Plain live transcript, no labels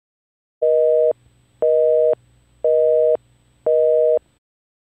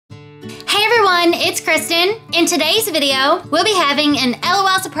everyone, it's Kristen. In today's video, we'll be having an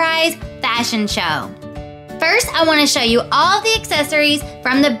LOL Surprise fashion show. First, I want to show you all of the accessories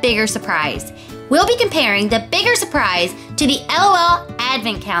from the bigger surprise. We'll be comparing the bigger surprise to the LOL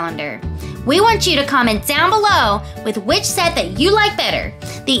Advent Calendar. We want you to comment down below with which set that you like better,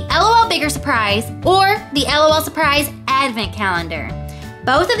 the LOL Bigger Surprise or the LOL Surprise Advent Calendar.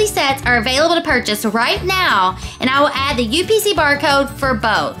 Both of these sets are available to purchase right now, and I will add the UPC barcode for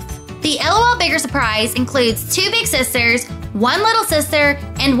both. The LOL Bigger Surprise includes 2 big sisters, 1 little sister,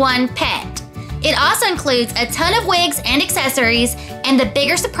 and 1 pet. It also includes a ton of wigs and accessories, and the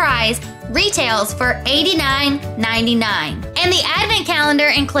bigger surprise retails for $89.99. And the Advent Calendar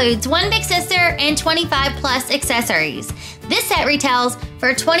includes 1 big sister and 25 plus accessories. This set retails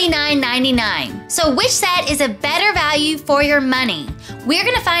for $29.99. So which set is a better value for your money? We're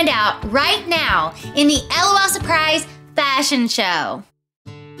gonna find out right now in the LOL Surprise Fashion Show.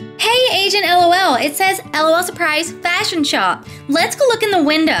 Hey Agent LOL, it says LOL Surprise Fashion Shop. Let's go look in the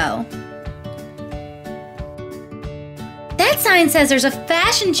window. That sign says there's a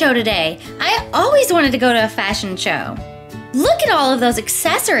fashion show today. I always wanted to go to a fashion show. Look at all of those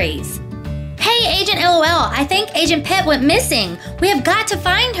accessories. Hey Agent LOL, I think Agent Pet went missing. We have got to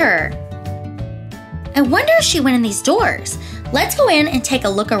find her. I wonder if she went in these doors. Let's go in and take a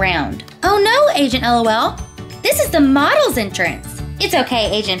look around. Oh no, Agent LOL. This is the model's entrance. It's okay,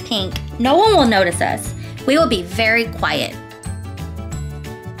 Agent Pink. No one will notice us. We will be very quiet.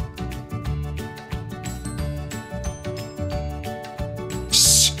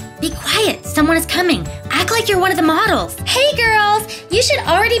 Shh, be quiet. Someone is coming. Act like you're one of the models. Hey girls, you should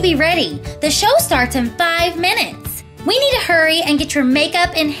already be ready. The show starts in 5 minutes. We need to hurry and get your makeup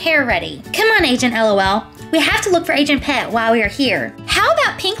and hair ready. Come on, Agent LOL. We have to look for Agent Pet while we are here. How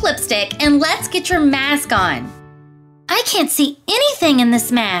about pink lipstick and let's get your mask on. I can't see anything in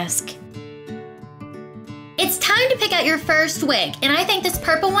this mask. It's time to pick out your first wig, and I think this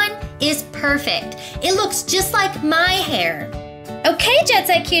purple one is perfect. It looks just like my hair. Okay, Jet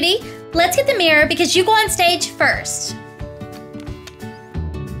Set Cutie, let's get the mirror because you go on stage first.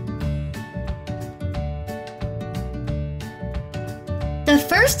 The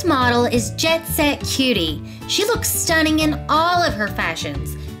first model is Jet Set Cutie. She looks stunning in all of her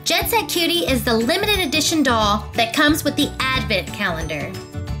fashions. Jet Set Cutie is the limited edition doll that comes with the Advent Calendar.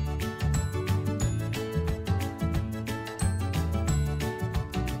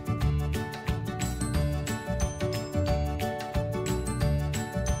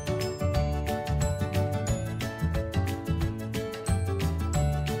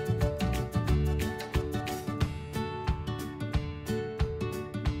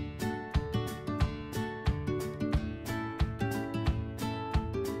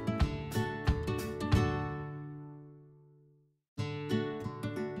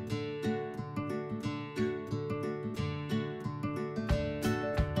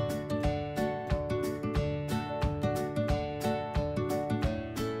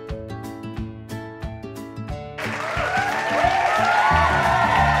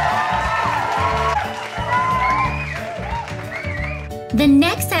 The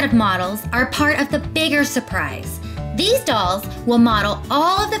next set of models are part of the bigger surprise. These dolls will model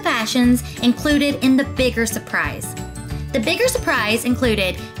all of the fashions included in the bigger surprise. The bigger surprise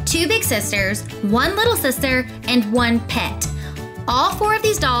included 2 big sisters, 1 little sister, and 1 pet. All 4 of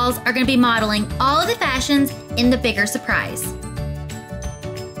these dolls are going to be modeling all of the fashions in the bigger surprise.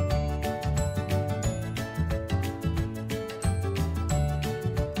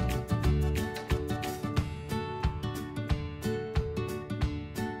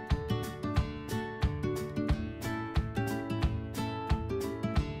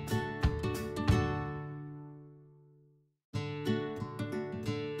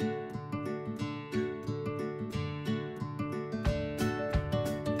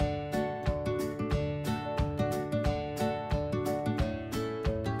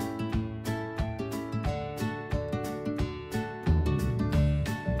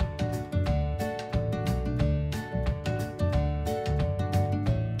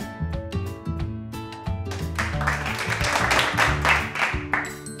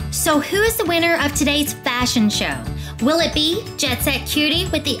 So who is the winner of today's fashion show? Will it be Jet Set Cutie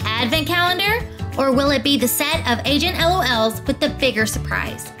with the Advent Calendar? Or will it be the set of Agent LOLs with the bigger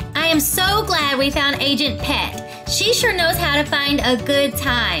surprise? I am so glad we found Agent Pet. She sure knows how to find a good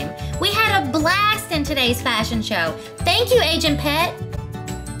time. We had a blast in today's fashion show. Thank you, Agent Pet.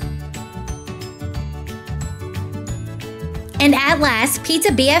 And at last,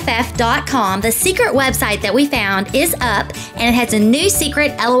 pizzabff.com, the secret website that we found, is up, and it has a new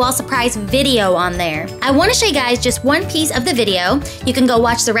secret LOL surprise video on there. I want to show you guys just one piece of the video. You can go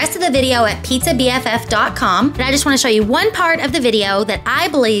watch the rest of the video at pizzabff.com, but I just want to show you one part of the video that I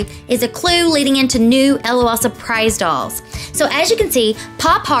believe is a clue leading into new LOL surprise dolls. So as you can see,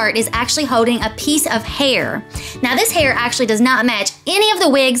 Pop Heart is actually holding a piece of hair. Now this hair actually does not match any of the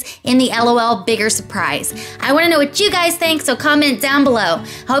wigs in the LOL bigger surprise. I want to know what you guys think, so comment down below. I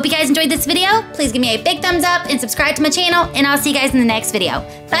hope you guys enjoyed this video. Please give me a big thumbs up and subscribe to my channel, and I'll see you guys in the next video.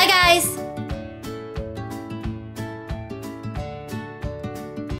 Bye guys!